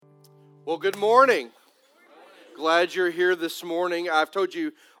Well, good morning. Glad you're here this morning. I've told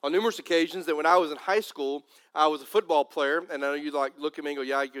you on numerous occasions that when I was in high school, I was a football player, and I know you look at me and go,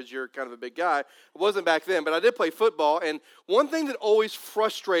 yeah, because you're kind of a big guy. It wasn't back then, but I did play football, and one thing that always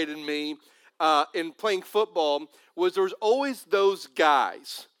frustrated me in playing football was there was always those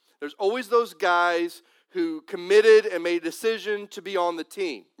guys. There's always those guys who committed and made a decision to be on the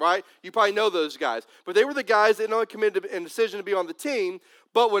team, right? You probably know those guys. But they were the guys that not only committed a decision to be on the team,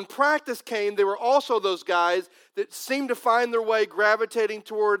 but when practice came, they were also those guys that seemed to find their way gravitating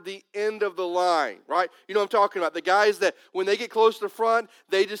toward the end of the line, right? You know what I'm talking about. The guys that when they get close to the front,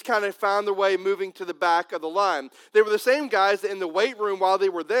 they just kind of found their way moving to the back of the line. They were the same guys that in the weight room while they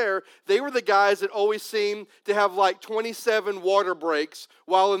were there, they were the guys that always seemed to have like 27 water breaks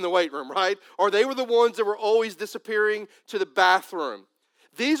while in the weight room, right? Or they were the ones that were always disappearing to the bathroom.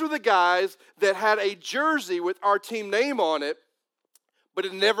 These were the guys that had a jersey with our team name on it, but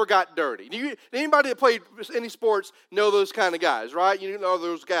it never got dirty. Anybody that played any sports know those kind of guys, right? You know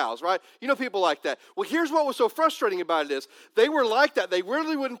those gals, right? You know people like that. Well, here's what was so frustrating about it is they were like that. They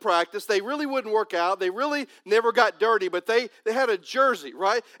really wouldn't practice. They really wouldn't work out. They really never got dirty, but they had a jersey,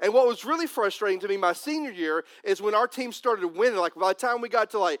 right? And what was really frustrating to me my senior year is when our team started winning, like by the time we got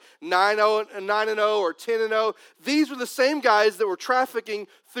to like 9-0 or 10-0, these were the same guys that were trafficking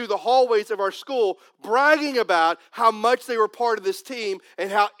through the hallways of our school, bragging about how much they were part of this team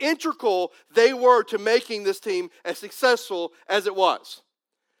and how integral they were to making this team as successful as it was.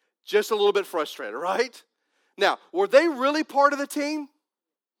 Just a little bit frustrated, right? Now, were they really part of the team?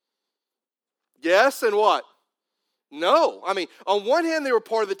 Yes, and what? No. I mean, on one hand, they were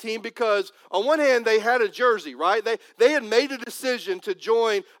part of the team because on one hand, they had a jersey, right? They had made a decision to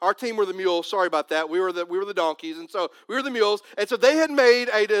join our team. Were the mules. Sorry about that. We were the donkeys, and so we were the mules. And so they had made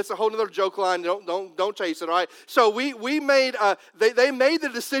it's a whole other joke line. Don't chase it, all right? So we made they made the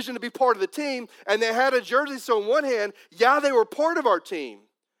decision to be part of the team, and they had a jersey. So on one hand, yeah, they were part of our team,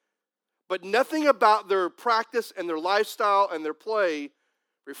 but nothing about their practice and their lifestyle and their play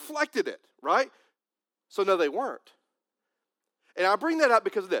reflected it, right? So no, they weren't. And I bring that up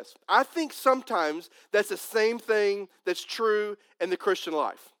because of this. I think sometimes that's the same thing that's true in the Christian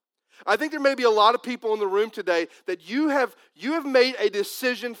life. I think there may be a lot of people in the room today that you have made a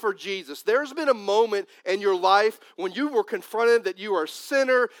decision for Jesus. There's been a moment in your life when you were confronted that you are a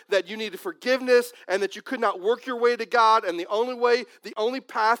sinner, that you needed forgiveness, and that you could not work your way to God, and the only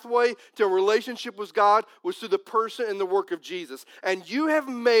pathway to a relationship with God was through the person and the work of Jesus. And you have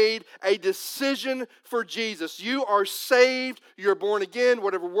made a decision for Jesus. You are saved, you're born again,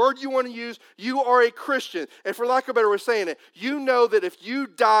 whatever word you want to use, you are a Christian. And for lack of a better way of saying it, you know that if you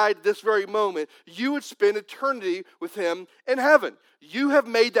died this very moment, you would spend eternity with Him in heaven. You have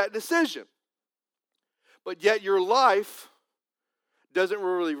made that decision. But yet your life doesn't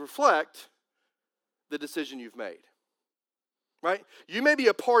really reflect the decision you've made. Right? You may be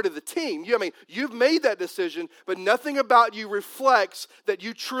a part of the team. You've made that decision, but nothing about you reflects that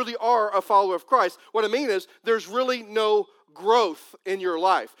you truly are a follower of Christ. What I mean is, there's really no growth in your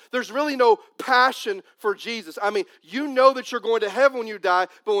life. There's really no passion for Jesus. You know that you're going to heaven when you die,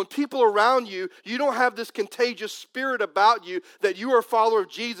 but when people around you, you don't have this contagious spirit about you that you are a follower of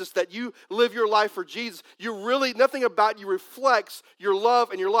Jesus, that you live your life for Jesus. Nothing about you reflects your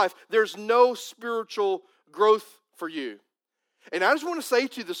love and your life. There's no spiritual growth for you. And I just want to say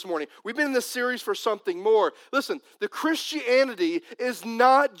to you this morning, we've been in this series for something more. Listen, the Christianity is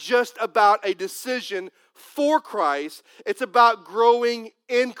not just about a decision for Christ, it's about growing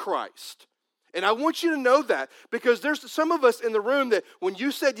in Christ. And I want you to know that because there's some of us in the room that when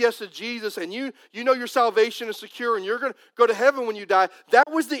you said yes to Jesus and you know your salvation is secure and you're going to go to heaven when you die, that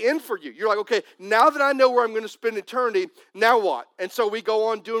was the end for you. You're like, okay, now that I know where I'm going to spend eternity, now what? And so we go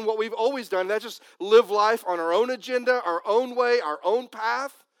on doing what we've always done. That's just live life on our own agenda, our own way, our own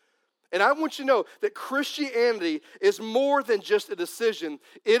path. And I want you to know that Christianity is more than just a decision.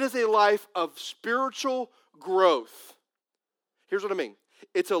 It is a life of spiritual growth. Here's what I mean.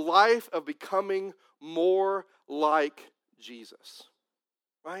 It's a life of becoming more like Jesus,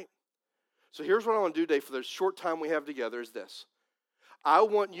 right? So here's what I want to do today for the short time we have together is this. I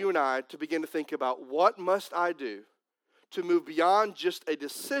want you and I to begin to think about what must I do to move beyond just a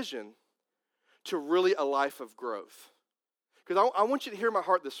decision to really a life of growth. Because I want you to hear my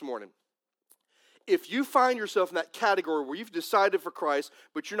heart this morning. If you find yourself in that category where you've decided for Christ,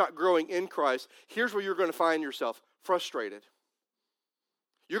 but you're not growing in Christ, here's where you're going to find yourself frustrated.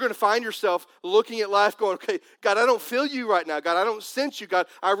 You're going to find yourself looking at life going, okay, God, I don't feel you right now. God, I don't sense you. God,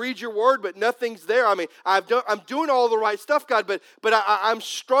 I read your word, but nothing's there. I mean, I'm doing all the right stuff, God, but I'm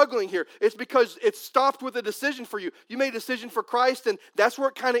struggling here. It's because it stopped with a decision for you. You made a decision for Christ, and that's where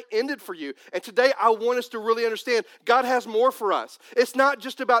it kind of ended for you. And today, I want us to really understand God has more for us. It's not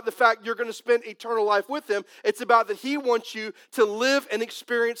just about the fact you're going to spend eternal life with him. It's about that he wants you to live and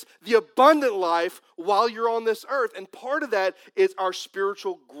experience the abundant life while you're on this earth. And part of that is our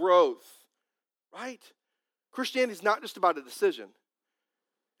spiritual growth, right? Christianity is not just about a decision.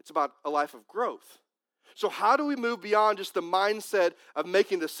 It's about a life of growth. So how do we move beyond just the mindset of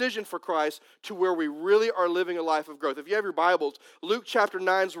making a decision for Christ to where we really are living a life of growth? If you have your Bibles, Luke chapter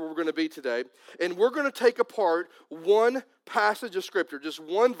 9 is where we're going to be today. And we're going to take apart one passage of Scripture, just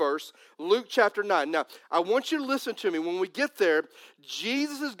one verse, Luke chapter 9. Now, I want you to listen to me. When we get there,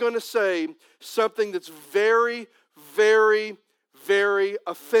 Jesus is going to say something that's very, very, very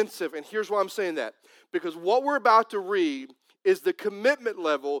offensive. And here's why I'm saying that. Because what we're about to read is the commitment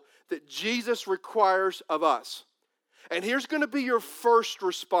level that Jesus requires of us. And here's going to be your first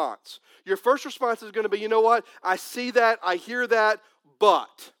response. Your first response is going to be, you know what? I see that, I hear that,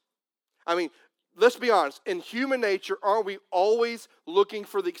 but. I mean, let's be honest. In human nature, aren't we always looking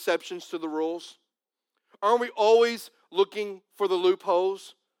for the exceptions to the rules? Aren't we always looking for the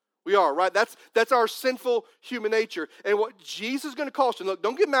loopholes? We are, right? That's our sinful human nature. And what Jesus is going to call us to, look,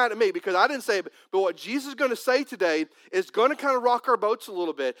 don't get mad at me because I didn't say it, but what Jesus is going to say today is going to kind of rock our boats a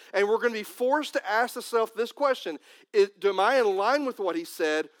little bit. And we're going to be forced to ask ourselves this question: am I in line with what he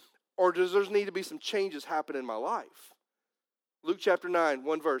said, or does there need to be some changes happen in my life? Luke chapter 9,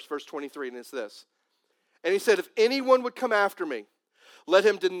 one verse 23, and it's this. And he said, if anyone would come after me, let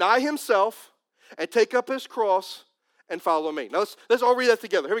him deny himself and take up his cross and follow me. Now let's all read that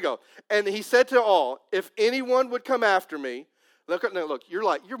together. Here we go. And he said to all, if anyone would come after me, look,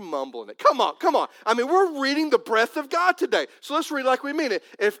 you're mumbling it. Come on. I mean, we're reading the breath of God today. So let's read like we mean it.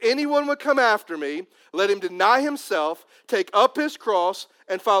 If anyone would come after me, let him deny himself, take up his cross,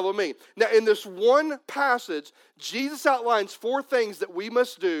 and follow me. Now, in this one passage, Jesus outlines 4 things that we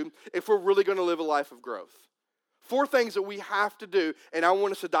must do if we're really going to live a life of growth. 4 things that we have to do, and I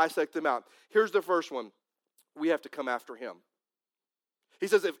want us to dissect them out. Here's the first one. We have to come after him. He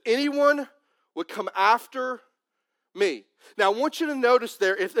says, if anyone would come after me. Now, I want you to notice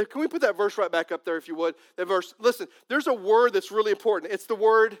there, can we put that verse right back up there, if you would? That verse, listen, there's a word that's really important. It's the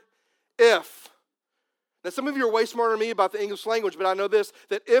word if. Now, some of you are way smarter than me about the English language, but I know this,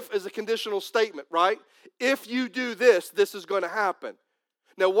 that if is a conditional statement, right? If you do this, this is going to happen.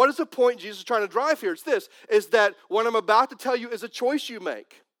 Now, what is the point Jesus is trying to drive here? It's this, is that what I'm about to tell you is a choice you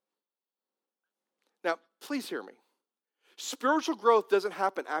make. Now, please hear me. Spiritual growth doesn't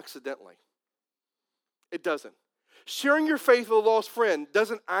happen accidentally. It doesn't. Sharing your faith with a lost friend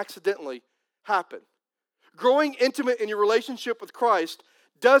doesn't accidentally happen. Growing intimate in your relationship with Christ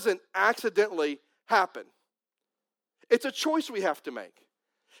doesn't accidentally happen. It's a choice we have to make.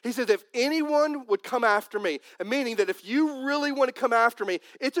 He says, if anyone would come after me, and meaning that if you really want to come after me,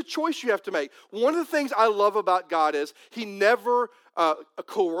 it's a choice you have to make. One of the things I love about God is he never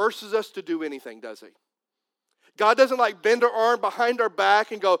coerces us to do anything, does he? God doesn't like bend our arm behind our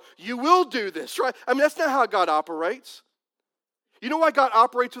back and go, you will do this, right? I mean, that's not how God operates. You know why God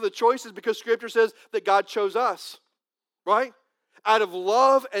operates with a choice? Is because Scripture says that God chose us, right? Out of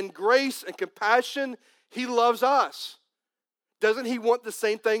love and grace and compassion, he loves us. Doesn't he want the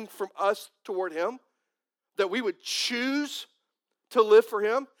same thing from us toward him? That we would choose to live for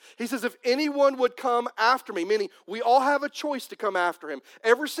him? He says, if anyone would come after me, meaning we all have a choice to come after him.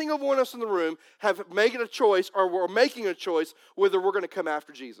 Every single one of us in the room have made a choice, or we're making a choice, whether we're going to come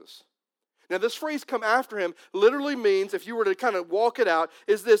after Jesus. Now, this phrase, come after him, literally means, if you were to kind of walk it out,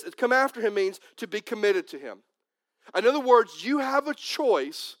 is this: come after him means to be committed to him. In other words, you have a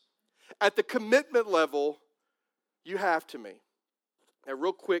choice at the commitment level you have to me. A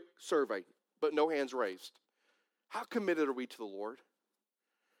real quick survey, but no hands raised. How committed are we to the Lord?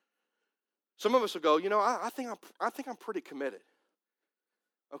 Some of us will go, I think I'm pretty committed.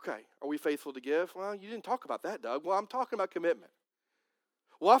 Okay, are we faithful to give? Well, you didn't talk about that, Doug. Well, I'm talking about commitment.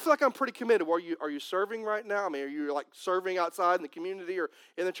 Well, I feel like I'm pretty committed. Well, are you serving right now? I mean, are you like serving outside in the community or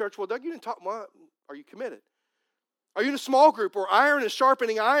in the church? Well, Doug, you didn't talk. Well, are you committed? Are you in a small group where iron is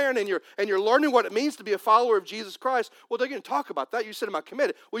sharpening iron and you're learning what it means to be a follower of Jesus Christ? Well, they're going to talk about that. You said, am I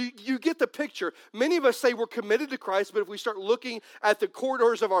committed? Well, you get the picture. Many of us say we're committed to Christ, but if we start looking at the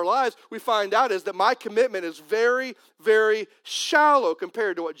corridors of our lives, we find out is that my commitment is very, very shallow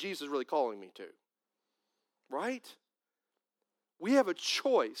compared to what Jesus is really calling me to. Right? We have a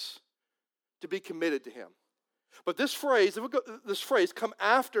choice to be committed to him. But this phrase, come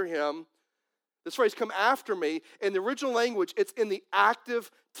after him, this phrase, come after me, in the original language, it's in the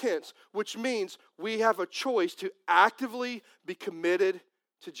active tense, which means we have a choice to actively be committed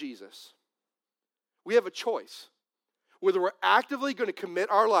to Jesus. We have a choice whether we're actively going to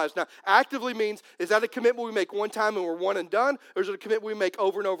commit our lives. Now, actively means, is that a commitment we make one time and we're one and done, or is it a commitment we make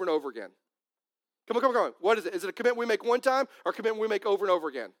over and over and over again? Come on. What is it? Is it a commitment we make one time or a commitment we make over and over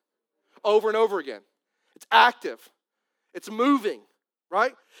again? Over and over again. It's active. It's moving.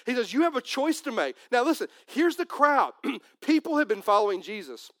 Right? He says, you have a choice to make. Now listen, here's the crowd. People have been following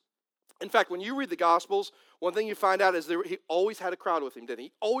Jesus. In fact, when you read the Gospels, one thing you find out is he always had a crowd with him, didn't he?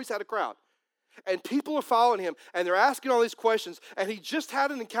 He always had a crowd. And people are following him, and they're asking all these questions. And he just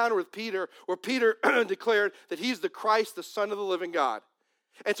had an encounter with Peter, where Peter declared that he's the Christ, the Son of the living God.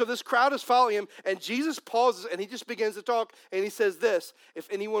 And so this crowd is following him, and Jesus pauses, and he just begins to talk, and he says this, if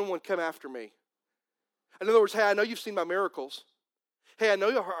anyone would come after me. In other words, hey, I know you've seen my miracles. Hey, I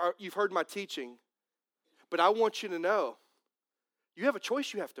know you've heard my teaching, but I want you to know you have a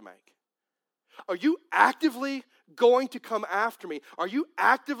choice you have to make. Are you actively going to come after me? Are you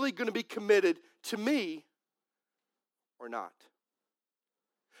actively going to be committed to me or not?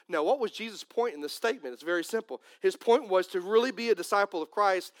 Now, what was Jesus' point in this statement? It's very simple. His point was to really be a disciple of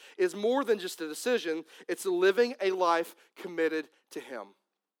Christ is more than just a decision. It's living a life committed to him.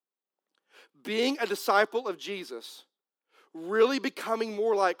 Being a disciple of Jesus, really becoming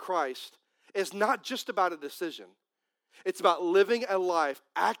more like Christ, is not just about a decision. It's about living a life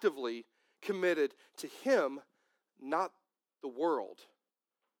actively committed to him, not the world.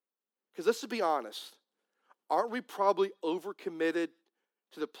 Because let's be honest, aren't we probably overcommitted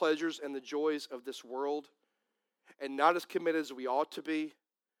to the pleasures and the joys of this world and not as committed as we ought to be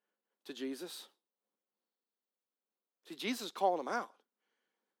to Jesus? See, Jesus is calling them out.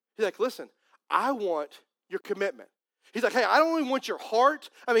 He's like, listen, I want your commitment. He's like, hey, I don't only want your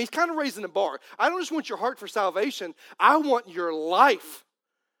heart. I mean, he's kind of raising the bar. I don't just want your heart for salvation. I want your life.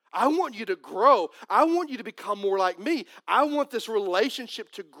 I want you to grow. I want you to become more like me. I want this relationship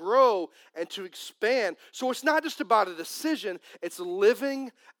to grow and to expand. So it's not just about a decision. It's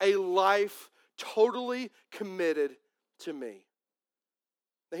living a life totally committed to me.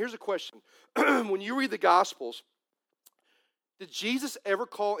 Now here's a question. When you read the Gospels, did Jesus ever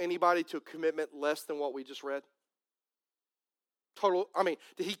call anybody to a commitment less than what we just read?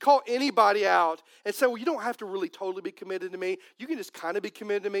 Did he call anybody out and say, well, you don't have to really totally be committed to me. You can just kind of be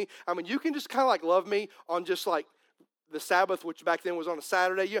committed to me. You can just kind of like love me on just like the Sabbath, which back then was on a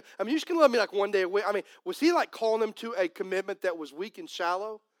Saturday. You just can love me like one day a week. Was he like calling them to a commitment that was weak and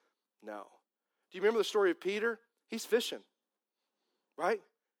shallow? No. Do you remember the story of Peter? He's fishing, right?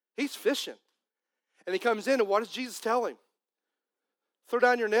 He's fishing. And he comes in, and what does Jesus tell him? Throw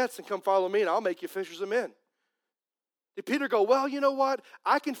down your nets and come follow me, and I'll make you fishers of men. Did Peter go, well, you know what?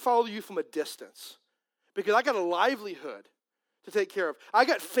 I can follow you from a distance because I got a livelihood to take care of. I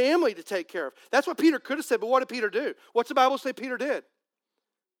got family to take care of. That's what Peter could have said, but what did Peter do? What's the Bible say Peter did?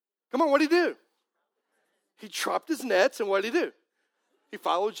 Come on, what did he do? He dropped his nets, and what did he do? He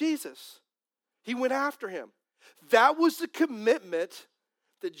followed Jesus. He went after him. That was the commitment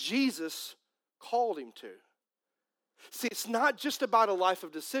that Jesus called him to. See, it's not just about a life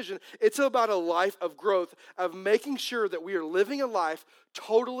of decision. It's about a life of growth, of making sure that we are living a life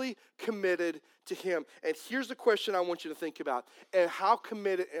totally committed to him. And here's the question I want you to think about. And how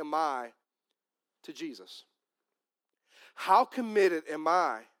committed am I to Jesus? How committed am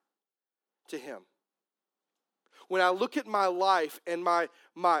I to him? When I look at my life and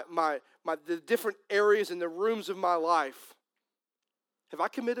the different areas and the rooms of my life, have I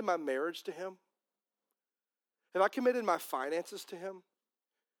committed my marriage to him? Have I committed my finances to him?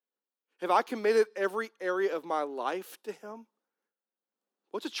 Have I committed every area of my life to him?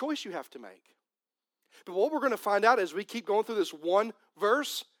 What's a choice you have to make? But what we're going to find out as we keep going through this one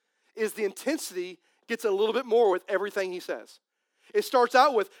verse is the intensity gets a little bit more with everything he says. It starts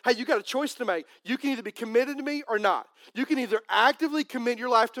out with, hey, you got a choice to make. You can either be committed to me or not. You can either actively commit your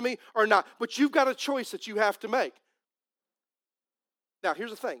life to me or not. But you've got a choice that you have to make. Now,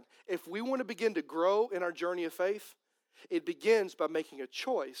 here's the thing. If we want to begin to grow in our journey of faith, it begins by making a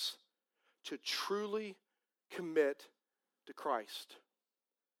choice to truly commit to Christ.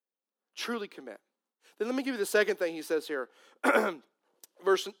 Truly commit. Then let me give you the second thing he says here.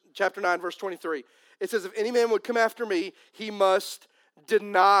 Chapter 9, verse 23. It says, if any man would come after me, he must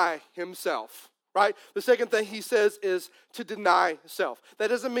deny himself. right? The second thing he says is to deny self. That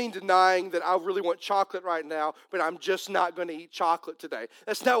doesn't mean denying that I really want chocolate right now, but I'm just not going to eat chocolate today.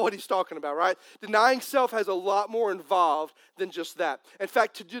 That's not what he's talking about, right? Denying self has a lot more involved than just that. In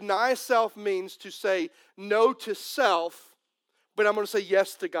fact, to deny self means to say no to self, but I'm going to say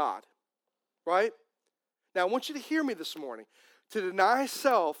yes to God, right? Now, I want you to hear me this morning. To deny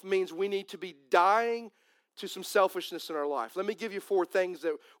self means we need to be dying to some selfishness in our life. Let me give you 4 things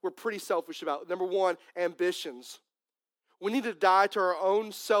that we're pretty selfish about. Number 1, ambitions. We need to die to our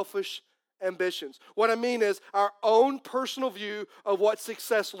own selfish ambitions. What I mean is our own personal view of what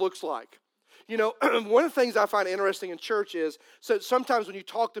success looks like. You know, one of the things I find interesting in church is, so sometimes when you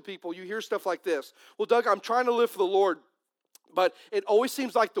talk to people, you hear stuff like this. Well, Doug, I'm trying to live for the Lord, but it always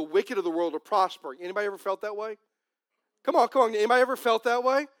seems like the wicked of the world are prospering. Anybody ever felt that way? Come on. Anybody ever felt that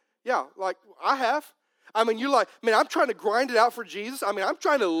way? Yeah, like I have. I mean, you're like, man, I'm trying to grind it out for Jesus. I mean, I'm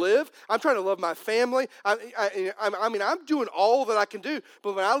trying to live. I'm trying to love my family. I'm doing all that I can do.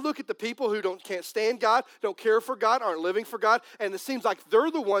 But when I look at the people who can't stand God, don't care for God, aren't living for God, and it seems like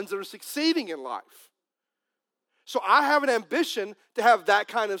they're the ones that are succeeding in life. So I have an ambition to have that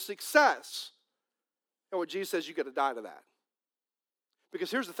kind of success. And what Jesus says, you got to die to that.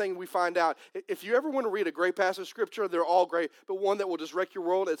 Because here's the thing we find out. If you ever want to read a great passage of Scripture, they're all great, but one that will just wreck your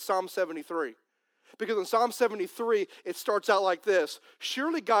world, it's Psalm 73. Because in Psalm 73, it starts out like this.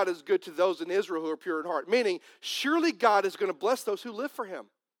 Surely God is good to those in Israel who are pure in heart. Meaning, surely God is going to bless those who live for him.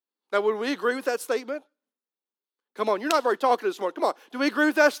 Now, would we agree with that statement? Come on, you're not very talkative this morning. Come on, do we agree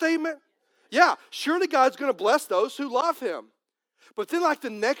with that statement? Yeah, surely God's going to bless those who love him. But then like the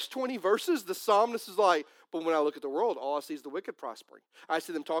next 20 verses, the psalmist is like, but when I look at the world, all I see is the wicked prospering. I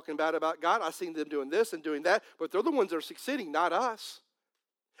see them talking bad about God. I see them doing this and doing that. But they're the ones that are succeeding, not us.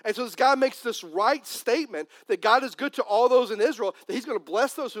 And so this guy makes this right statement that God is good to all those in Israel, that he's going to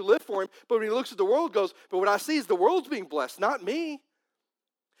bless those who live for him. But when he looks at the world, goes, but what I see is the world's being blessed, not me.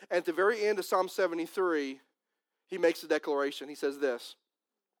 And at the very end of Psalm 73, he makes a declaration. He says this,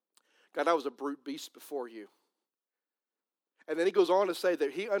 God, I was a brute beast before you. And then he goes on to say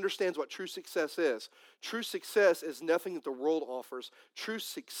that he understands what true success is. True success is nothing that the world offers. True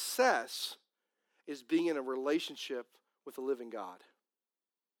success is being in a relationship with the living God.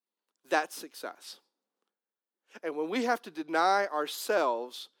 That's success. And when we have to deny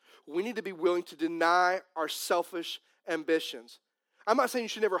ourselves, we need to be willing to deny our selfish ambitions. I'm not saying you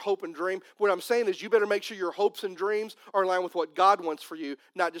should never hope and dream. What I'm saying is you better make sure your hopes and dreams are in line with what God wants for you,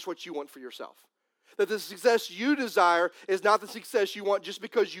 not just what you want for yourself. That the success you desire is not the success you want just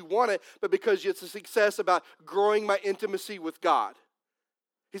because you want it, but because it's a success about growing my intimacy with God.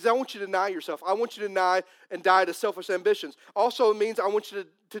 He says, I want you to deny yourself. I want you to deny and die to selfish ambitions. Also, it means I want you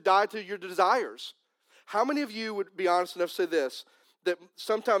to die to your desires. How many of you would be honest enough to say this, that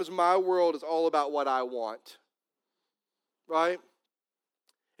sometimes my world is all about what I want? Right?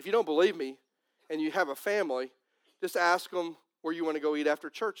 If you don't believe me and you have a family, just ask them where you want to go eat after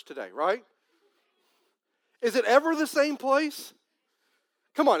church today, right? Is it ever the same place?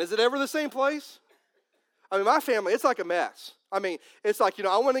 Come on, is it ever the same place? I mean, my family, it's like a mess. I mean, it's like,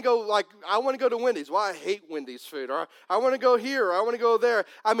 I want to go to Wendy's. Well, I hate Wendy's food. Or I want to go here, or I want to go there.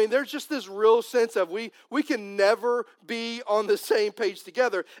 I mean, there's just this real sense of we can never be on the same page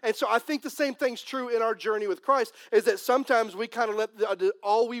together. And so I think the same thing's true in our journey with Christ, is that sometimes we kind of let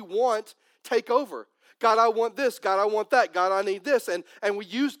all we want take over. God, I want this. God, I want that. God, I need this. And we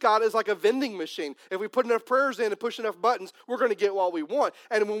use God as like a vending machine. If we put enough prayers in and push enough buttons, we're going to get what we want.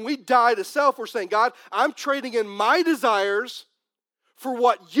 And when we die to self, we're saying, God, I'm trading in my desires for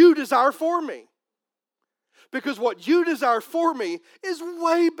what you desire for me. Because what you desire for me is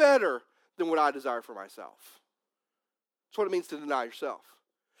way better than what I desire for myself. That's what it means to deny yourself.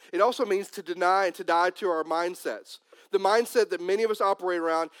 It also means to deny and to die to our mindsets. The mindset that many of us operate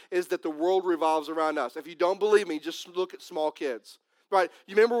around is that the world revolves around us. If you don't believe me, just look at small kids. Right?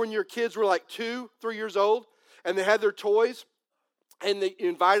 You remember when your kids were like 2, 3 years old and they had their toys and they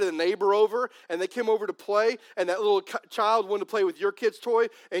invited a neighbor over and they came over to play and that little child wanted to play with your kid's toy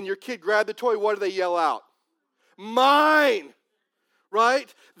and your kid grabbed the toy, what do they yell out? Mine!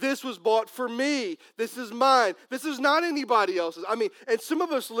 Right? This was bought for me. This is mine. This is not anybody else's. I mean, and some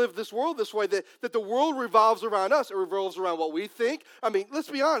of us live this world this way, that the world revolves around us. It revolves around what we think. I mean, let's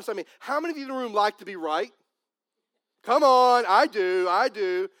be honest. I mean, how many of you in the room like to be right? Come on, I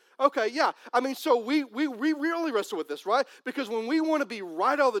do. Okay, yeah. I mean, so we really wrestle with this, right? Because when we want to be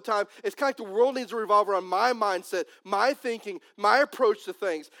right all the time, it's kind of like the world needs to revolve around my mindset, my thinking, my approach to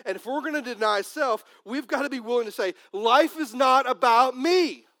things. And if we're going to deny self, we've got to be willing to say, life is not about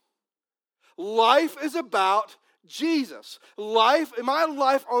me. Life is about Jesus. My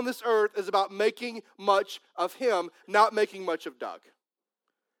life on this earth is about making much of him, not making much of Doug.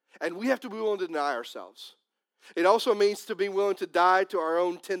 And we have to be willing to deny ourselves. It also means to be willing to die to our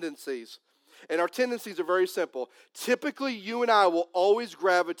own tendencies. And our tendencies are very simple. Typically, you and I will always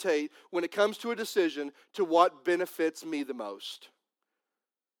gravitate, when it comes to a decision, to what benefits me the most.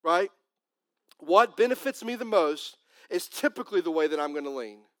 Right? What benefits me the most is typically the way that I'm going to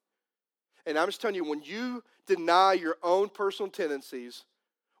lean. And I'm just telling you, when you deny your own personal tendencies,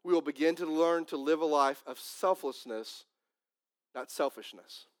 we will begin to learn to live a life of selflessness, not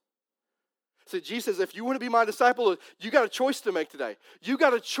selfishness. So Jesus says, if you want to be my disciple, you got a choice to make today. You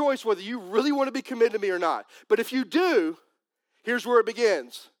got a choice whether you really want to be committed to me or not. But if you do, here's where it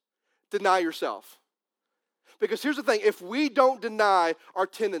begins. Deny yourself. Because here's the thing, if we don't deny our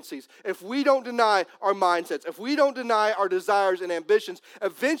tendencies, if we don't deny our mindsets, if we don't deny our desires and ambitions,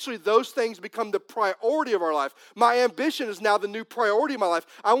 eventually those things become the priority of our life. My ambition is now the new priority of my life.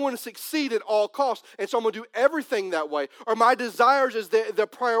 I want to succeed at all costs, and so I'm going to do everything that way. Or my desires is the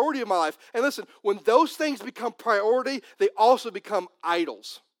priority of my life. And listen, when those things become priority, they also become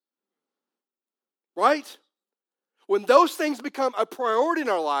idols. Right? When those things become a priority in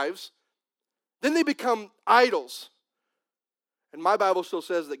our lives, then they become idols. And my Bible still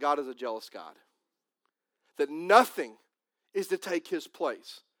says that God is a jealous God. That nothing is to take his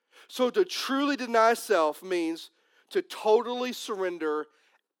place. So to truly deny self means to totally surrender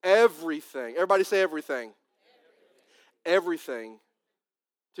everything. Everybody say everything. Everything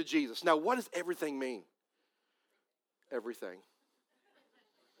to Jesus. Now, what does everything mean? Everything.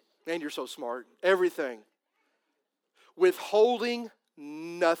 Man, you're so smart. Everything. Withholding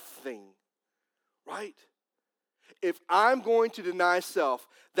nothing. Right? If I'm going to deny self,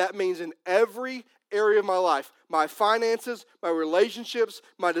 that means in every area of my life, my finances, my relationships,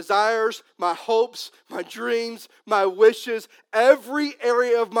 my desires, my hopes, my dreams, my wishes, every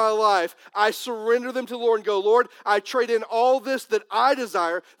area of my life, I surrender them to the Lord and go, Lord, I trade in all this that I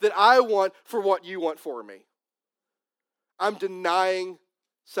desire, that I want, for what you want for me. I'm denying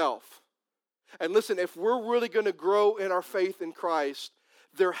self. And listen, if we're really going to grow in our faith in Christ,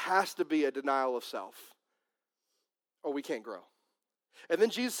 there has to be a denial of self, or we can't grow. And then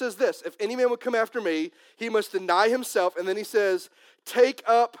Jesus says this, if any man would come after me, he must deny himself. And then he says, take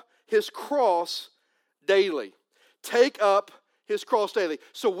up his cross daily. Take up his cross daily.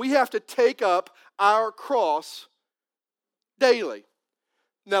 So we have to take up our cross daily.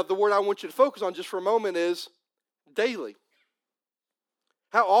 Now, the word I want you to focus on just for a moment is daily.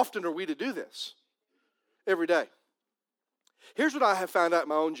 How often are we to do this? Every day. Here's what I have found out in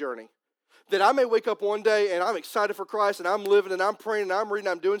my own journey. That I may wake up one day and I'm excited for Christ and I'm living and I'm praying and I'm reading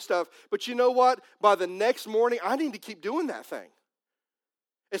and I'm doing stuff. But you know what? By the next morning, I need to keep doing that thing.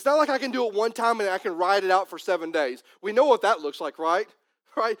 It's not like I can do it one time and I can ride it out for 7 days. We know what that looks like, right?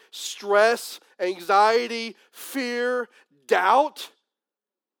 Right? Stress, anxiety, fear, doubt.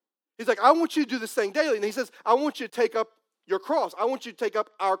 He's like, I want you to do this thing daily. And he says, I want you to take up your cross. I want you to take up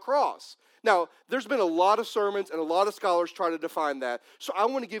our cross. Now, there's been a lot of sermons and a lot of scholars try to define that. So I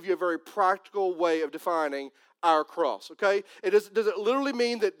want to give you a very practical way of defining our cross, okay? Does it literally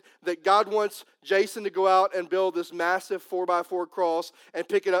mean that God wants Jason to go out and build this massive 4x4 cross and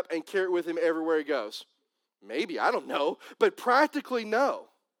pick it up and carry it with him everywhere he goes? Maybe, I don't know. But practically, no.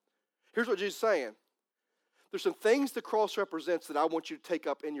 Here's what Jesus is saying. There's some things the cross represents that I want you to take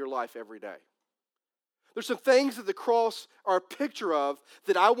up in your life every day. There's some things that the cross are a picture of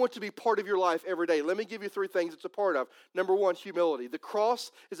that I want to be part of your life every day. Let me give you 3 things it's a part of. Number 1, humility. The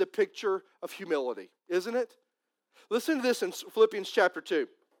cross is a picture of humility, isn't it? Listen to this in Philippians chapter 2.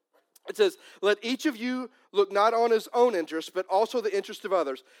 It says, let each of you look not on his own interest, but also the interest of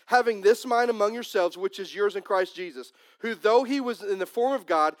others, having this mind among yourselves, which is yours in Christ Jesus, who though he was in the form of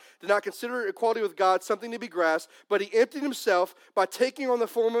God, did not consider equality with God something to be grasped, but he emptied himself by taking on the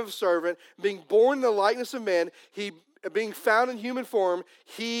form of a servant, being born in the likeness of men, he being found in human form,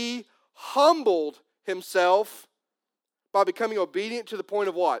 he humbled himself by becoming obedient to the point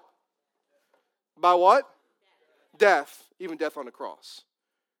of what? By what? Death, even death on the cross.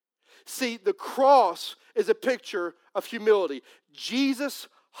 See, the cross is a picture of humility. Jesus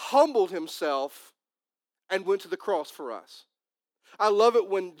humbled himself and went to the cross for us. I love it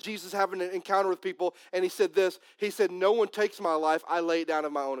when Jesus having an encounter with people and he said this. He said, no one takes my life. I lay it down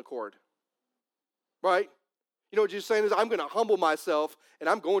of my own accord. Right? You know what Jesus is saying is, I'm going to humble myself and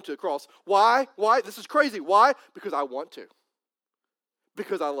I'm going to the cross. Why? Why? This is crazy. Why? Because I want to.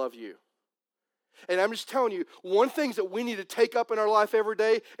 Because I love you. And I'm just telling you, one thing that we need to take up in our life every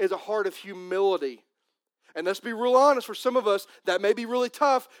day is a heart of humility. And let's be real honest, for some of us, that may be really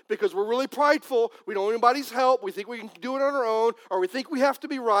tough because we're really prideful. We don't want anybody's help. We think we can do it on our own, or we think we have to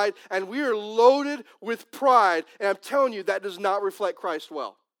be right, and we are loaded with pride. And I'm telling you, that does not reflect Christ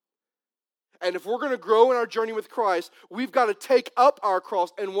well. And if we're going to grow in our journey with Christ, we've got to take up our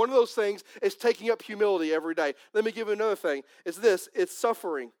cross. And one of those things is taking up humility every day. Let me give you another thing. It's this. It's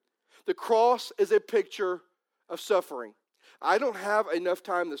suffering. The cross is a picture of suffering. I don't have enough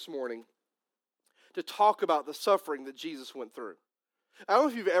time this morning to talk about the suffering that Jesus went through. I don't know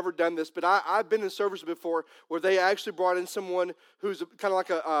if you've ever done this, but I've been in service before where they actually brought in someone who's kind of like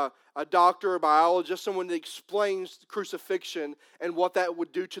a doctor, a biologist, someone that explains crucifixion and what that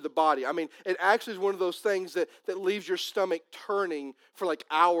would do to the body. I mean, it actually is one of those things that leaves your stomach turning for like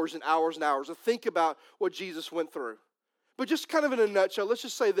hours and hours and hours to think about what Jesus went through. But just kind of in a nutshell, let's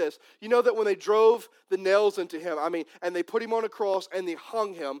just say this. You know that when they drove the nails into him, and they put him on a cross and they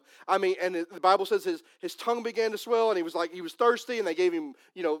hung him, and the Bible says his tongue began to swell and he was thirsty and they gave him,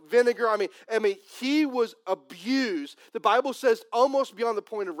 vinegar. He was abused. The Bible says almost beyond the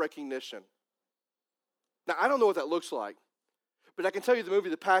point of recognition. Now, I don't know what that looks like, but I can tell you the movie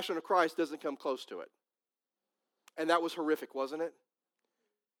The Passion of Christ doesn't come close to it. And that was horrific, wasn't it?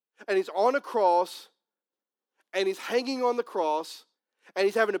 And he's on a cross, and he's hanging on the cross, and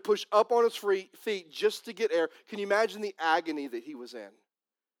he's having to push up on his feet just to get air. Can you imagine the agony that he was in?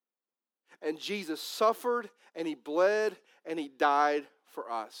 And Jesus suffered, and he bled, and he died for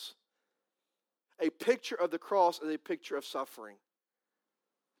us. A picture of the cross is a picture of suffering.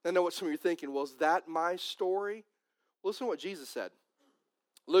 I know what some of you are thinking. Well, is that my story? Listen to what Jesus said.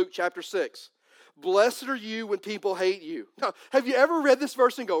 Luke chapter 6. Blessed are you when people hate you. Now, have you ever read this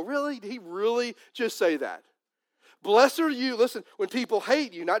verse and go, really? Did he really just say that? Blessed are you, listen, when people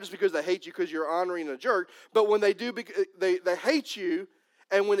hate you, not just because they hate you because you're honoring a jerk, but when they do, they hate you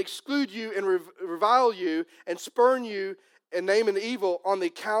and when exclude you and revile you and spurn you and name an evil on the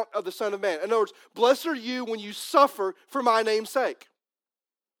account of the Son of Man. In other words, blessed are you when you suffer for my name's sake.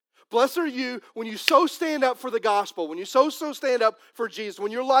 Blessed are you when you so stand up for the gospel, when you so stand up for Jesus,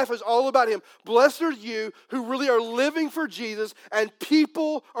 when your life is all about him. Blessed are you who really are living for Jesus and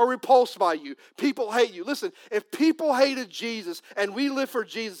people are repulsed by you. People hate you. Listen, if people hated Jesus and we live for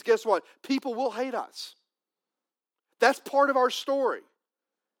Jesus, guess what? People will hate us. That's part of our story.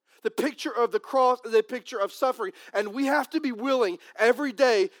 The picture of the cross is a picture of suffering, and we have to be willing every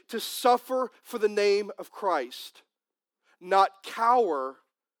day to suffer for the name of Christ, not cower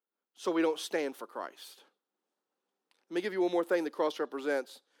so we don't stand for Christ. Let me give you one more thing the cross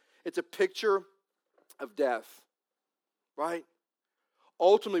represents. It's a picture of death, right?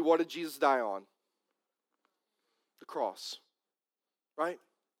 Ultimately, what did Jesus die on? The cross, right?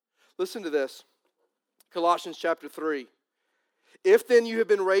 Listen to this. Colossians chapter 3. If then you have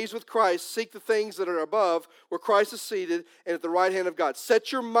been raised with Christ, seek the things that are above, where Christ is seated and at the right hand of God.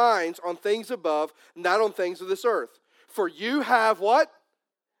 Set your minds on things above, not on things of this earth. For you have what?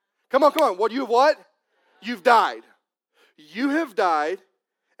 Come on. What you have what? You've died. You have died,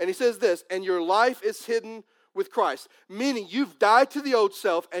 and he says this, and your life is hidden with Christ. Meaning you've died to the old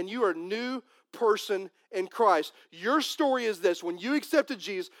self, and you are a new person in Christ. Your story is this. When you accepted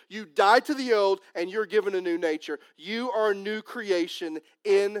Jesus, you died to the old, and you're given a new nature. You are a new creation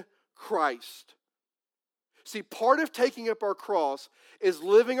in Christ. See, part of taking up our cross is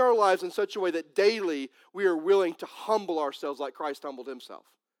living our lives in such a way that daily we are willing to humble ourselves like Christ humbled himself.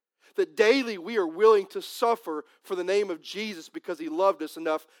 That daily we are willing to suffer for the name of Jesus because he loved us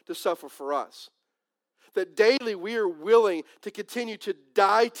enough to suffer for us. That daily we are willing to continue to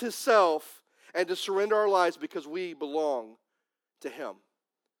die to self and to surrender our lives because we belong to him.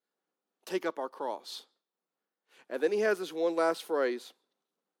 Take up our cross. And then he has this one last phrase,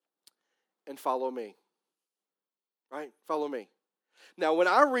 and follow me. Right? Follow me. Now, when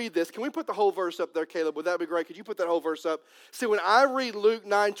I read this, can we put the whole verse up there, Caleb? Would that be great? Could you put that whole verse up? See, when I read Luke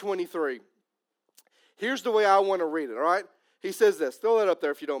 9:23, here's the way I want to read it, all right? He says this. Throw that up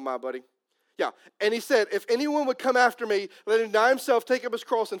there if you don't mind, buddy. Yeah. And he said, if anyone would come after me, let him deny himself, take up his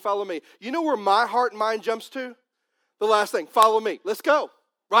cross, and follow me. You know where my heart and mind jumps to? The last thing. Follow me. Let's go.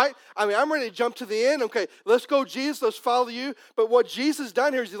 Right? I'm ready to jump to the end. Okay, let's go, Jesus. Let's follow you. But what Jesus has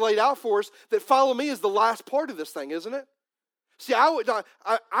done here is he laid out for us that follow me is the last part of this thing, isn't it? See,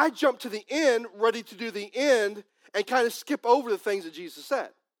 I jump to the end, ready to do the end, and kind of skip over the things that Jesus said.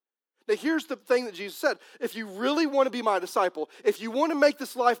 Now, here's the thing that Jesus said. If you really want to be my disciple, if you want to make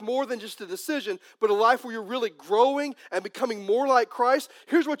this life more than just a decision, but a life where you're really growing and becoming more like Christ,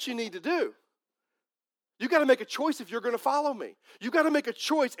 here's what you need to do. You got to make a choice if you're going to follow me. You got to make a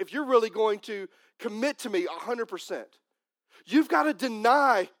choice if you're really going to commit to me 100%. You've got to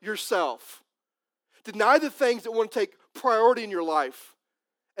deny yourself. Deny the things that want to take priority in your life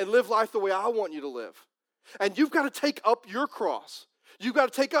and live life the way I want you to live. And you've got to take up your cross. You've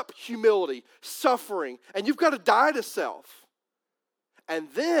got to take up humility, suffering, and you've got to die to self. And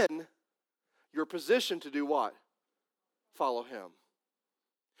then you're positioned to do what? Follow him.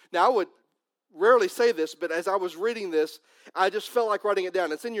 Now, I would rarely say this, but as I was reading this, I just felt like writing it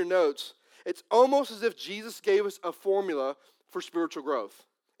down. It's in your notes. It's almost as if Jesus gave us a formula for spiritual growth.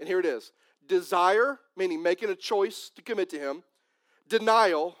 And here it is. Desire, meaning making a choice to commit to him.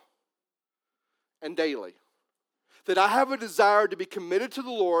 Denial, and daily. That I have a desire to be committed to the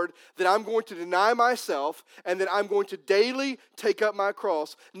Lord, that I'm going to deny myself, and that I'm going to daily take up my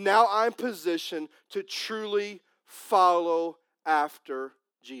cross. Now I'm positioned to truly follow after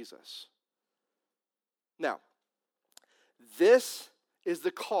Jesus. Now, this is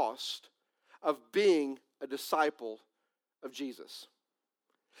the cost of being a disciple of Jesus.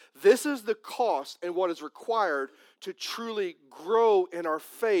 This is the cost and what is required to truly grow in our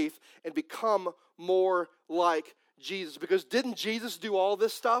faith and become more like Jesus. Because didn't Jesus do all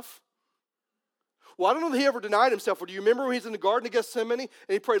this stuff? Well, I don't know that he ever denied himself. Or do you remember when he's in the Garden of Gethsemane and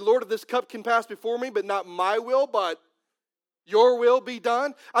he prayed, Lord, if this cup can pass before me, but not my will, but your will be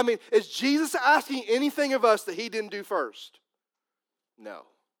done? I mean, is Jesus asking anything of us that he didn't do first? No.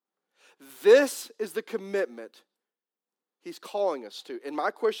 This is the commitment he's calling us to. And my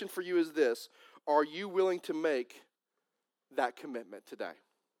question for you is this: are you willing to make that commitment today?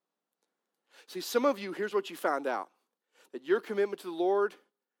 See, some of you, here's what you found out. That your commitment to the Lord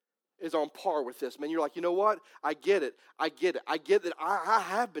is on par with this. Man, you're like, you know what? I get it. I get that I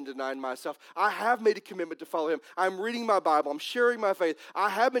have been denying myself. I have made a commitment to follow him. I'm reading my Bible. I'm sharing my faith. I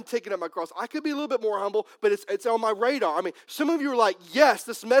have been taking up my cross. I could be a little bit more humble, but it's on my radar. I mean, some of you are like, yes,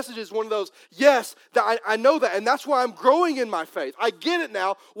 this message is one of those, yes, that I know that, and that's why I'm growing in my faith. I get it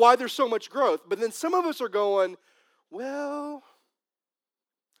now, why there's so much growth. But then some of us are going, well,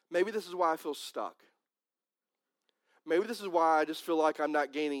 maybe this is why I feel stuck. Maybe this is why I just feel like I'm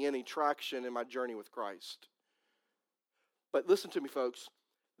not gaining any traction in my journey with Christ. But listen to me, folks.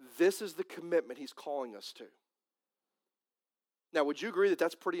 This is the commitment he's calling us to. Now, would you agree that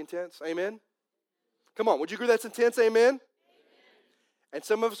that's pretty intense? Amen? Come on, would you agree that's intense? Amen? Amen. And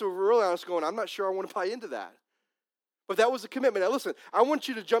some of us are really honest going, I'm not sure I want to buy into that. But that was the commitment. Now listen, I want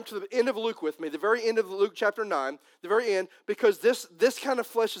you to jump to the end of Luke with me, the very end of Luke chapter 9, the very end, because this kind of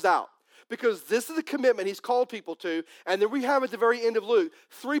fleshes out. Because this is the commitment he's called people to. And then we have at the very end of Luke,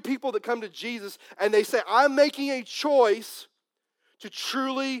 3 people that come to Jesus and they say, I'm making a choice to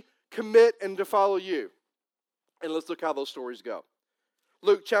truly commit and to follow you. And let's look how those stories go.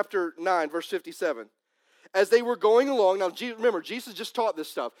 Luke chapter 9, verse 57. As they were going along, now remember, Jesus just taught this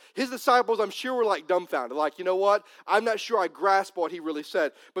stuff. His disciples, I'm sure, were like dumbfounded. Like, you know what? I'm not sure I grasp what he really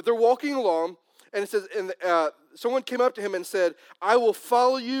said. But they're walking along. And it says, someone came up to him and said, I will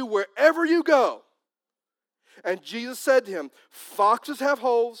follow you wherever you go. And Jesus said to him, foxes have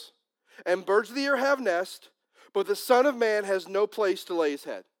holes, and birds of the air have nests, but the Son of Man has no place to lay his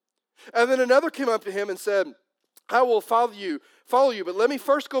head. And then another came up to him and said, I will follow you, but let me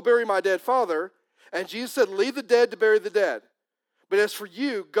first go bury my dead father. And Jesus said, leave the dead to bury the dead. But as for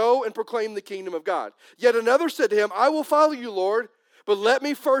you, go and proclaim the kingdom of God. Yet another said to him, I will follow you, Lord, but let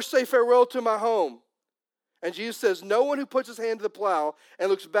me first say farewell to my home. And Jesus says, no one who puts his hand to the plow and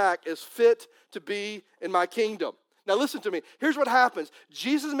looks back is fit to be in my kingdom. Now listen to me. Here's what happens.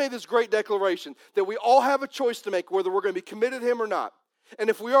 Jesus made this great declaration that we all have a choice to make whether we're going to be committed to him or not. And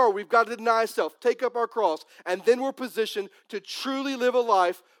if we are, we've got to deny self, take up our cross, and then we're positioned to truly live a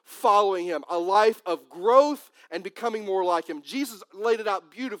life following him, a life of growth and becoming more like him. Jesus laid it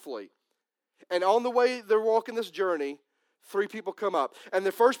out beautifully. And on the way they're walking this journey, 3 people come up. And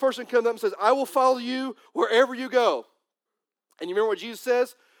the first person comes up and says, I will follow you wherever you go. And you remember what Jesus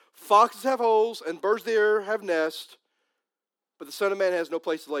says? Foxes have holes and birds of the air have nests, but the Son of Man has no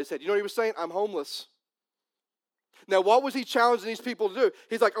place to lay his head. You know what he was saying? I'm homeless. Now, what was he challenging these people to do?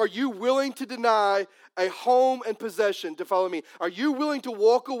 He's like, are you willing to deny a home and possession to follow me? Are you willing to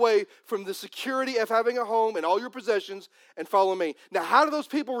walk away from the security of having a home and all your possessions and follow me? Now, how do those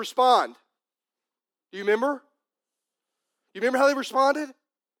people respond? Do you remember? You remember how they responded?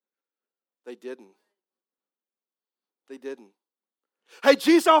 They didn't. They didn't. Hey,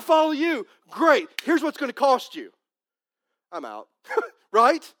 Jesus, I'll follow you. Great. Here's what's going to cost you. I'm out.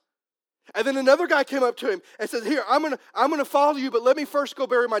 Right? And then another guy came up to him and said, here, I'm gonna follow you, but let me first go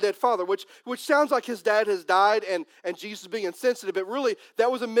bury my dead father, which sounds like his dad has died and Jesus being insensitive, but really that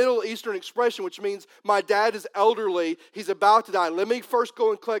was a Middle Eastern expression, which means my dad is elderly, he's about to die. Let me first go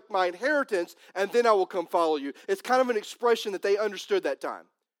and collect my inheritance, and then I will come follow you. It's kind of an expression that they understood that time.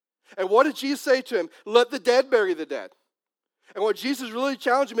 And what did Jesus say to him? Let the dead bury the dead. And what Jesus really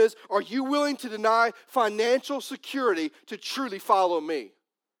challenged him is, are you willing to deny financial security to truly follow me?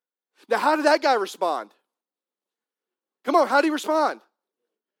 Now, how did that guy respond? Come on, how did he respond?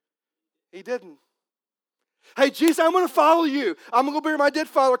 He didn't. Hey, Jesus, I'm going to follow you. I'm going to go bury my dead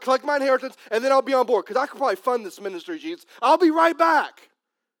father, collect my inheritance, and then I'll be on board because I could probably fund this ministry, Jesus. I'll be right back.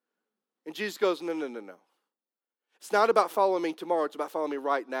 And Jesus goes, no. It's not about following me tomorrow. It's about following me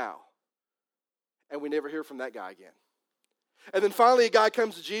right now. And we never hear from that guy again. And then finally a guy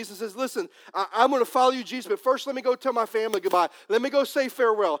comes to Jesus and says, listen, I'm going to follow you, Jesus, but first let me go tell my family goodbye. Let me go say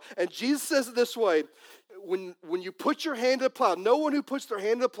farewell. And Jesus says it this way, when you put your hand to the plow, no one who puts their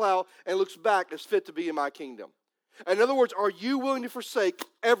hand to the plow and looks back is fit to be in my kingdom. In other words, are you willing to forsake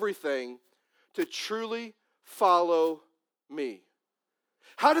everything to truly follow me?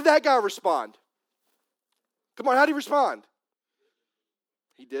 How did that guy respond? Come on, how did he respond?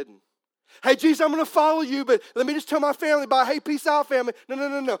 He didn't. Hey, Jesus, I'm going to follow you, but let me just tell my family bye. Hey, peace out, family.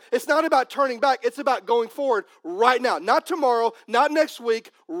 No. It's not about turning back. It's about going forward right now. Not tomorrow, not next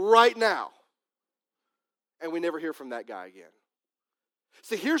week, right now. And we never hear from that guy again.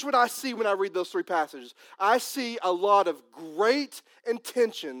 See, here's what I see when I read those three passages. I see a lot of great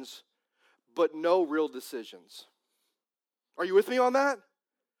intentions, but no real decisions. Are you with me on that?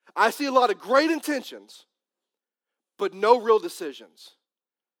 I see a lot of great intentions, but no real decisions.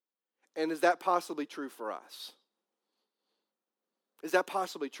 And is that possibly true for us? Is that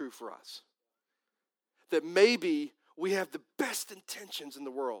possibly true for us? That maybe we have the best intentions in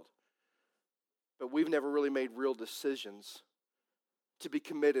the world, but we've never really made real decisions to be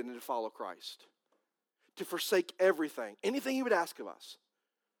committed and to follow Christ. To forsake everything, anything He would ask of us,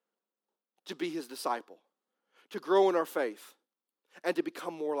 to be His disciple, to grow in our faith, and to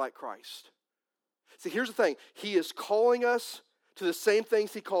become more like Christ. See, here's the thing. He is calling us to the same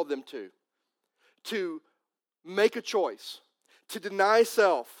things He called them to make a choice, to deny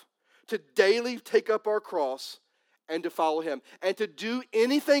self, to daily take up our cross, and to follow Him. And to do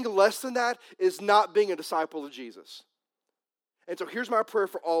anything less than that is not being a disciple of Jesus. And so here's my prayer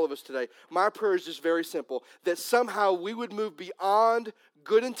for all of us today. My prayer is just very simple, that somehow we would move beyond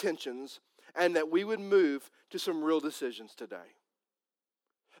good intentions and that we would move to some real decisions today.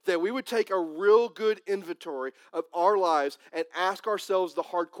 That we would take a real good inventory of our lives and ask ourselves the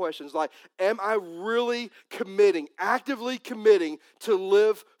hard questions like, am I really committing, actively committing to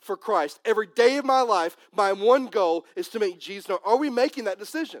live for Christ? Every day of my life, my one goal is to make Jesus known. Are we making that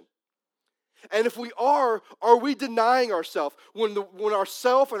decision? And if we are we denying ourselves? When our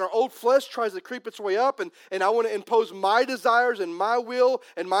self and our old flesh tries to creep its way up and I want to impose my desires and my will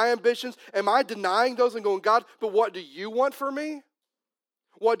and my ambitions, am I denying those and going, God, but what do you want for me?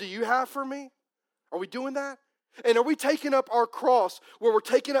 What do you have for me? Are we doing that? And are we taking up our cross where we're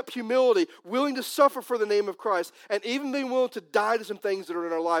taking up humility, willing to suffer for the name of Christ, and even being willing to die to some things that are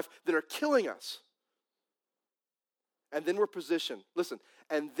in our life that are killing us? And then we're positioned, listen,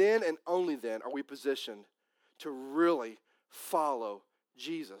 and then and only then are we positioned to really follow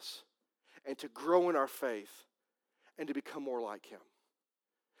Jesus and to grow in our faith and to become more like Him.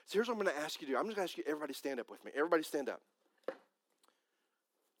 So here's what I'm going to ask you to do. I'm just going to ask you, everybody stand up with me. Everybody stand up.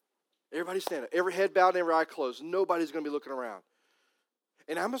 Everybody stand up. Every head bowed and every eye closed. Nobody's going to be looking around.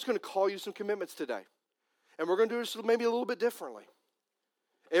 And I'm just going to call you some commitments today. And we're going to do this maybe a little bit differently.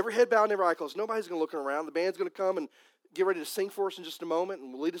 Every head bowed and every eye closed. Nobody's going to look around. The band's going to come and get ready to sing for us in just a moment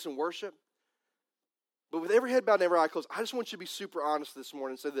and lead us in worship. But with every head bowed and every eye closed, I just want you to be super honest this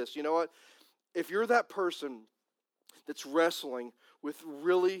morning and say this. You know what? If you're that person that's wrestling with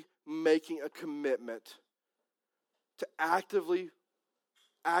really making a commitment to actively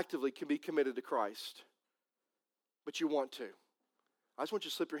can be committed to Christ, but you want to, I just want you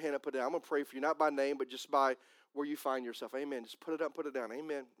to slip your hand up, put it down. I'm going to pray for you, not by name, but just by where you find yourself. Amen. Just put it up, put it down.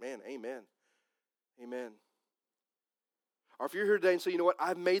 Amen. Man, amen. Amen. Or if you're here today and say, you know what,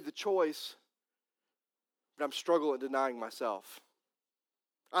 I've made the choice, but I'm struggling denying myself.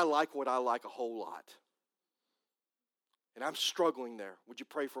 I like what I like a whole lot. And I'm struggling there. Would you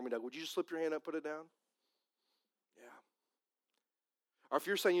pray for me, Doug? Would you just slip your hand up, put it down? Yeah. Or if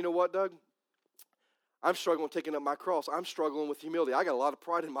you're saying, you know what, Doug, I'm struggling with taking up my cross. I'm struggling with humility. I got a lot of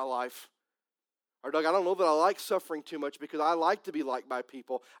pride in my life. Or Doug, I don't know that I like suffering too much because I like to be liked by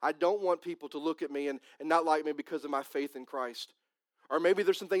people. I don't want people to look at me and not like me because of my faith in Christ. Or maybe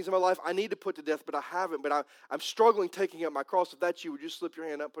there's some things in my life I need to put to death, but I haven't. But I'm struggling taking up my cross. If that's you, would you slip your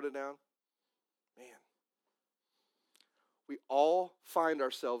hand up, put it down? Man. We all find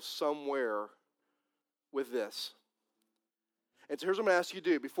ourselves somewhere with this. And so here's what I'm going to ask you to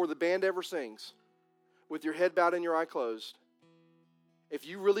do before the band ever sings, with your head bowed and your eye closed. if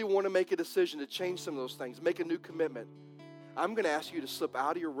you really want to make a decision to change some of those things, make a new commitment, I'm going to ask you to slip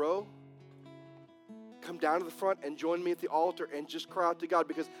out of your row, come down to the front and join me at the altar and just cry out to God,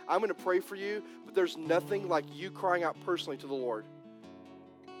 because I'm going to pray for you, but there's nothing like you crying out personally to the Lord.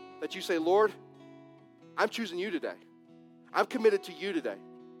 That you say, Lord, I'm choosing you today. I'm committed to you today.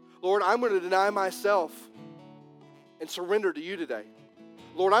 Lord, I'm going to deny myself and surrender to you today.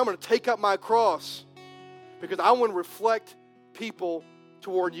 Lord, I'm going to take up my cross because I want to reflect people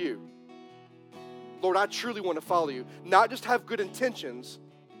toward you. Lord, I truly want to follow you. Not just have good intentions.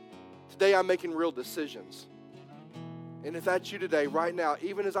 Today I'm making real decisions. And if that's you today, right now,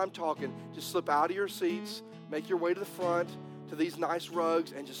 even as I'm talking, just slip out of your seats, make your way to the front, to these nice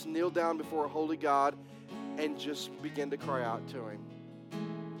rugs, and just kneel down before a holy God and just begin to cry out to Him.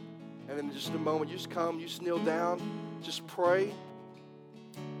 And then in just a moment, you just come, you just kneel down, just pray.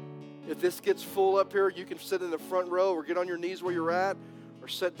 If this gets full up here, you can sit in the front row or get on your knees where you're at or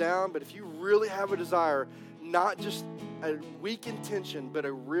sit down. But if you really have a desire, not just a weak intention, but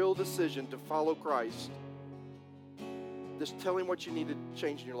a real decision to follow Christ, just tell Him what you need to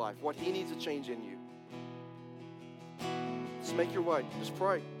change in your life, what He needs to change in you. Just make your way. Just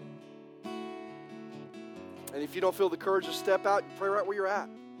pray. And if you don't feel the courage to step out, pray right where you're at.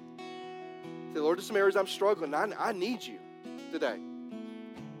 Say, Lord, there's some areas I'm struggling. I need you today.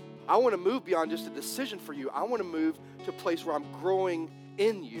 I want to move beyond just a decision for you. I want to move to a place where I'm growing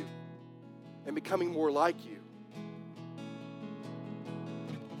in you and becoming more like you.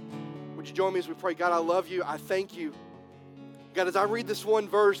 Would you join me as we pray? God, I love you. I thank you. God, as I read this one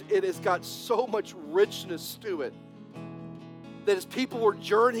verse, it has got so much richness to it. That as people were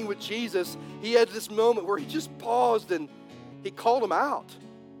journeying with Jesus, He had this moment where He just paused and He called them out.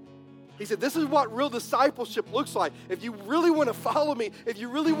 He said, this is what real discipleship looks like. If you really want to follow me, if you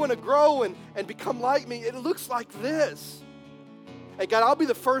really want to grow and become like me, it looks like this. And God, I'll be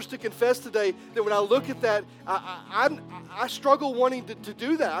the first to confess today that when I look at that, I struggle wanting to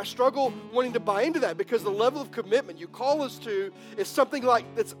do that. I struggle wanting to buy into that, because the level of commitment you call us to is something like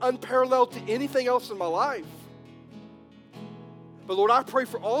that's unparalleled to anything else in my life. But Lord, I pray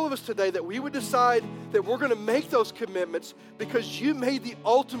for all of us today that we would decide that we're going to make those commitments because you made the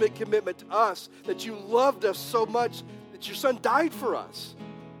ultimate commitment to us, that you loved us so much that your Son died for us.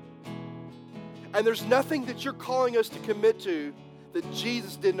 And there's nothing that you're calling us to commit to that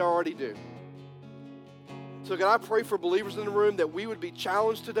Jesus didn't already do. So God, I pray for believers in the room that we would be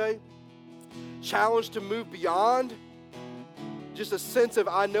challenged today, challenged to move beyond just a sense of,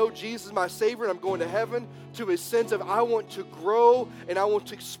 I know Jesus is my Savior and I'm going to heaven, to a sense of, I want to grow and I want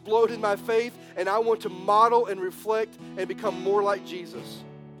to explode in my faith and I want to model and reflect and become more like Jesus.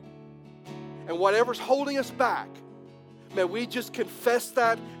 And whatever's holding us back, may we just confess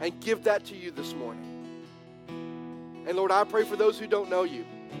that and give that to you this morning. And Lord, I pray for those who don't know you,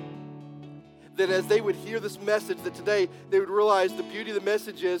 that as they would hear this message, that today they would realize the beauty of the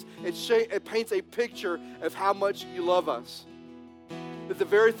message is it paints a picture of how much you love us. That the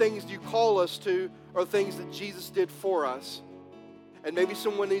very things you call us to are things that Jesus did for us. And maybe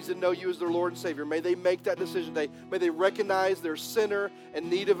someone needs to know you as their Lord and Savior. May they make that decision today. May they recognize their sinner and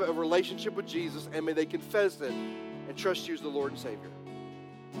need of a relationship with Jesus, and may they confess it and trust you as the Lord and Savior.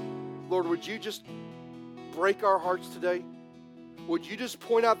 Lord, would you just break our hearts today? Would you just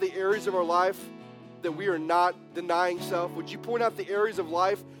point out the areas of our life that we are not denying self? Would you point out the areas of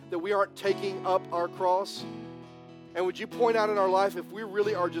life that we aren't taking up our cross? And would you point out in our life if we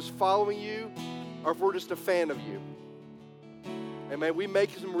really are just following you or if we're just a fan of you? And may we make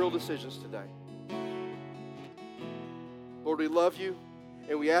some real decisions today. Lord, we love you,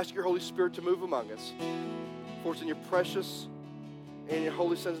 and we ask your Holy Spirit to move among us. For it's in your precious and in your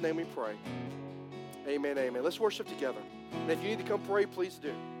Holy Son's name we pray. Amen, amen. Let's worship together. And if you need to come pray, please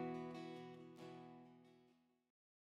do.